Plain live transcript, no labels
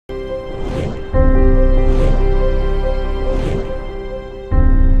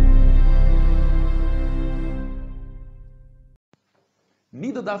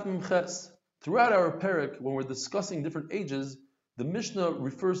Niddah Daf Mimches. Throughout our parak, when we're discussing different ages, the Mishnah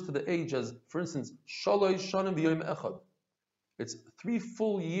refers to the age as, for instance, Shalosh Shanim V'Yom Echad. It's 3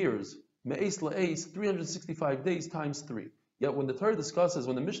 full years, Me'es La'es, 365 days times 3. Yet when the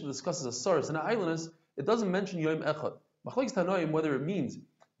Mishnah discusses a Saras and an Islandess, it doesn't mention Yom Echad. Machlokes Tanoim, whether it means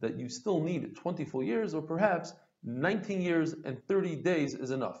that you still need 20 full years, or perhaps 19 years and 30 days is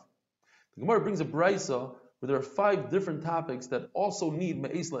enough. The Gemara brings a Braisa where there are 5 different topics that also need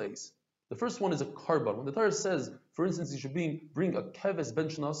Me'es La'es. The first one is a karban. When the Torah says, for instance, you should bring a keves ben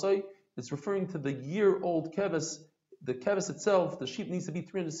shnasai, it's referring to the year-old keves. The keves itself, the sheep, needs to be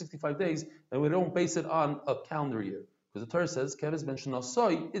 365 days, and we don't base it on a calendar year. Because the Torah says, keves ben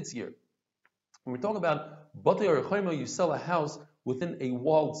shnasai, it's year. When we talk about batei arechayma, you sell a house within a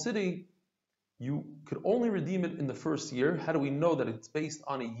walled city, you could only redeem it in the first year. How do we know that it's based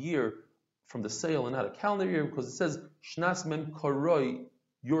on a year from the sale and not a calendar year? Because it says, shnas mem karoi,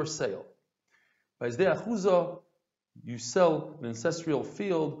 your sale. By Zdei Achuza, you sell an ancestral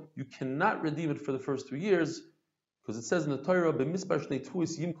field, you cannot redeem it for the first 2 years, because it says in the Torah, b'misbar shnei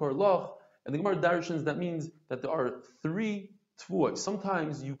tuis yimkar lach, and the Gemara Darshans, that means that there are 3 tvuos.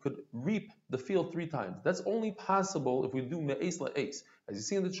 Sometimes you could reap the field 3 times. That's only possible if we do me'es la'es. As you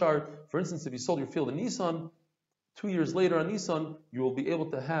see in the chart, for instance, if you sold your field in Nisan, 2 years later on Nisan, you will be able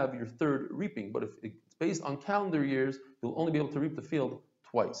to have your 3rd reaping. But if it's based on calendar years, you'll only be able to reap the field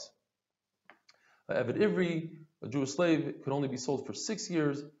twice. Eved Ivri, a Jewish slave, could only be sold for 6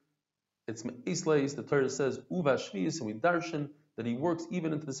 years. It's Me'es La'es. The Torah says, Uva Shvius, and we darshan that he works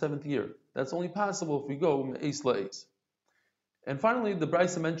even into the 7th year. That's only possible if we go Me'es La'es. And finally, the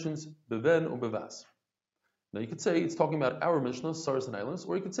Braisa mentions Beven or Bevas. Now you could say it's talking about our Mishnah, Saras and Islands,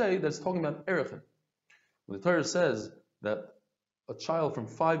 or you could say that it's talking about Erechin. When the Torah says that a child from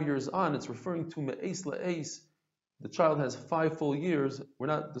 5 years on, it's referring to Me'es La'es. The child has 5 full years. We're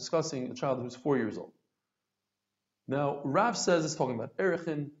not discussing a child who's 4 years old. Now, Rav says it's talking about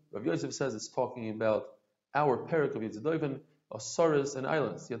Erechin. Rav Yosef says it's talking about our parak of Yitzdoven, Asaris, and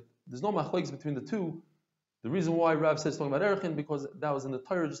Islands. Yet there's no machlokes between the two. The reason why Rav says it's talking about Erechin, because that was in the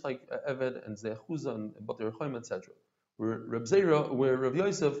Torah, just like Eved and Zdei Achuza and Batei Arechayma, etc. Where Rav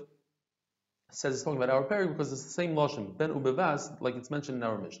Yosef says it's talking about our parak because it's the same lashon, Ben Ubevas, like it's mentioned in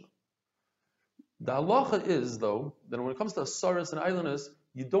our Mishnah. The halacha is, though, that when it comes to Asaris and Islandess,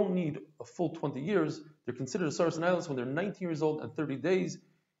 you don't need a full 20 years. They're considered Asaris and Islandess when they're 19 years old and 30 days.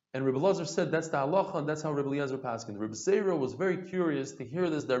 And Rebbe Lazar said that's the halacha, and that's how Rebbe Eliezer paskin. Rebbe Zera was very curious to hear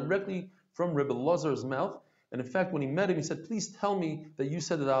this directly from Rebbe Lazar's mouth. And in fact, when he met him, he said, please tell me that you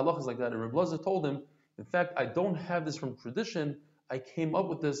said that the halacha is like that. And Rebbe Lazar told him, in fact, I don't have this from tradition. I came up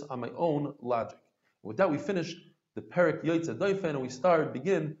with this on my own logic. And with that, we finished the Perek Yotzei Doifen, and we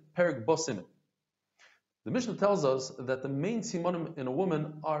begin Perek Bosimin. The Mishnah tells us that the main simanim in a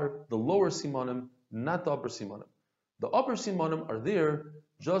woman are the lower simanim, not the upper simanim. The upper simanim are there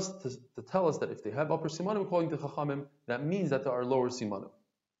just to tell us that if they have upper simanim, according to Chachamim, that means that there are lower simanim.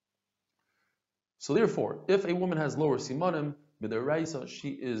 So therefore, if a woman has lower simanim, b'deraisa, she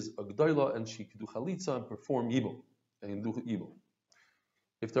is a g'dayla and she can do chalitza and perform yibum, and do yibum.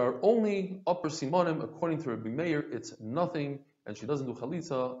 If there are only upper simanim, according to Rabbi Meir, it's nothing, and she doesn't do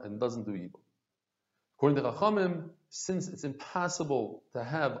chalitza and doesn't do yibum. According to Chachamim, since it's impossible to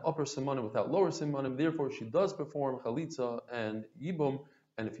have upper simanim without lower simanim, therefore she does perform chalitza and yibum.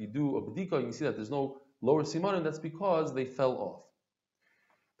 And if you do a bedika, you can see that there's no lower simanim. That's because they fell off.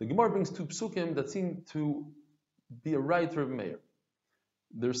 The Gemara brings 2 psukim that seem to be a right to Rebbe Meir.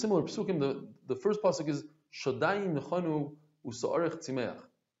 There are similar psukim. The first pasuk is Shodayim nechanu usa'arech tzimeach.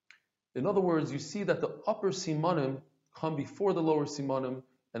 In other words, you see that the upper simanim come before the lower simanim,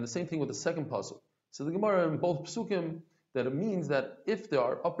 and the same thing with the second pasuk. So the Gemara in both psukim, that it means that if there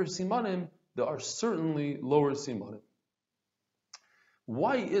are upper simanim, there are certainly lower simanim.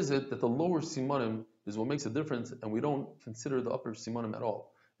 Why is it that the lower simanim is what makes a difference and we don't consider the upper simanim at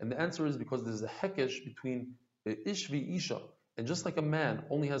all? And the answer is because there's a hekesh between ish vi isha, and just like a man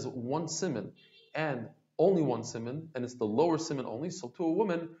only has 1 siman and only 1 siman, and it's the lower siman only, so to a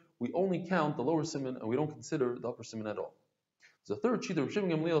woman we only count the lower siman and we don't consider the upper siman at all. The third cheetah, Rav Shimon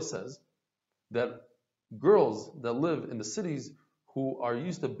Gamliel, says that girls that live in the cities who are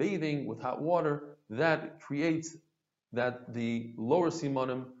used to bathing with hot water, that creates that the lower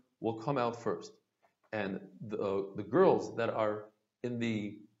simanim will come out first. And the girls that are in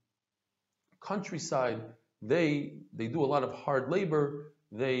the countryside, they do a lot of hard labor,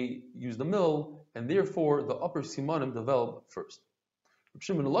 they use the mill, and therefore the upper simanim develop first. Rav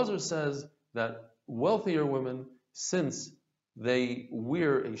Shimon Elazar says that wealthier women, since they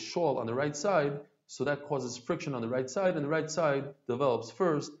wear a shawl on the right side, so that causes friction on the right side, and the right side develops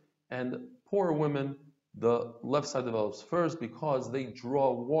first, and poorer women, the left side develops first because they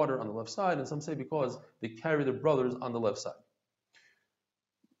draw water on the left side, and some say because they carry their brothers on the left side.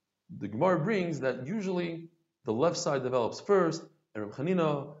 The Gemara brings that usually the left side develops first, and Reb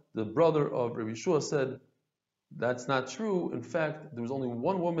Chanina, the brother of Rabbi Yeshua, said that's not true. In fact, there was only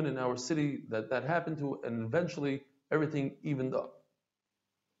one woman in our city that happened to, and eventually everything evened up.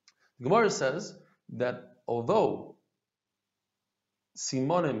 The Gemara says that although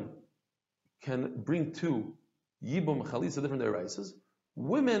Simonim can bring to Yibum Chalisa different deraisas,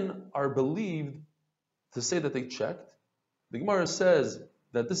 women are believed to say that they checked. The Gemara says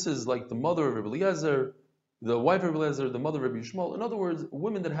that this is like the mother of Rabbi Eliezer, the wife of Rabbi Eliezer, the mother of Rabbi Yishmael. In other words,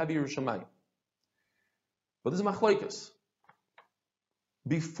 women that have Yerushalayim. But this is machlokes.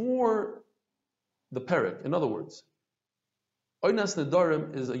 Before the Perek, in other words, Oynas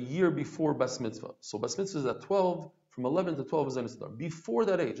Nedarim is a year before Bas Mitzvah. So Bas Mitzvah is at 12, from 11 to 12 is Oynas Nedarim. Before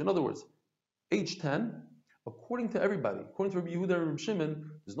that age, in other words, age 10, according to everybody, according to Rabbi Yehuda and Rabbi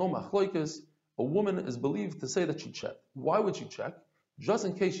Shimon, there's no machlokes. A woman is believed to say that she checked. Why would she check? Just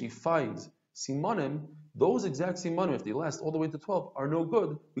in case she finds simanim, those exact simanim, if they last all the way to 12, are no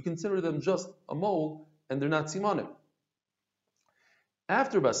good. We consider them just a mole, and they're not simanim.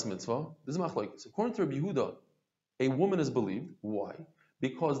 After Bas Mitzvah, this is machlokes. According to Rabbi Yehuda, a woman is believed. Why?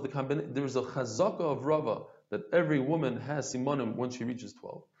 Because there's a chazaka of Rava that every woman has simanim when she reaches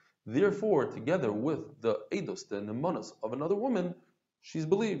 12. Therefore, together with the eidos, the nemanos of another woman, she's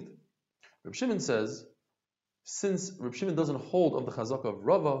believed. Reb Shimon says, since Reb Shimon doesn't hold of the chazaka of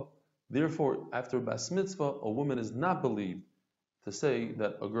Rava, therefore, after Bas Mitzvah, a woman is not believed to say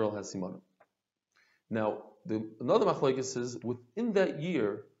that a girl has simanim. Now, another machlokes is within that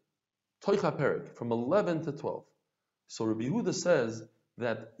year, Toicha Perik, from 11 to 12. So Rabbi Yehuda says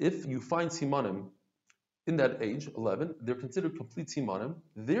that if you find simanim in that age, 11, they're considered complete simanim.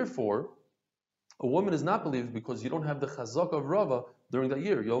 Therefore, a woman is not believed because you don't have the chazaka of Rava during that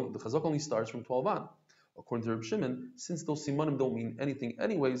year. The chazaka only starts from 12 on. According to Reb Shimon, since those simanim don't mean anything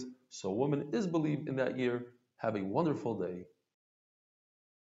anyways, so a woman is believed in that year. Have a wonderful day.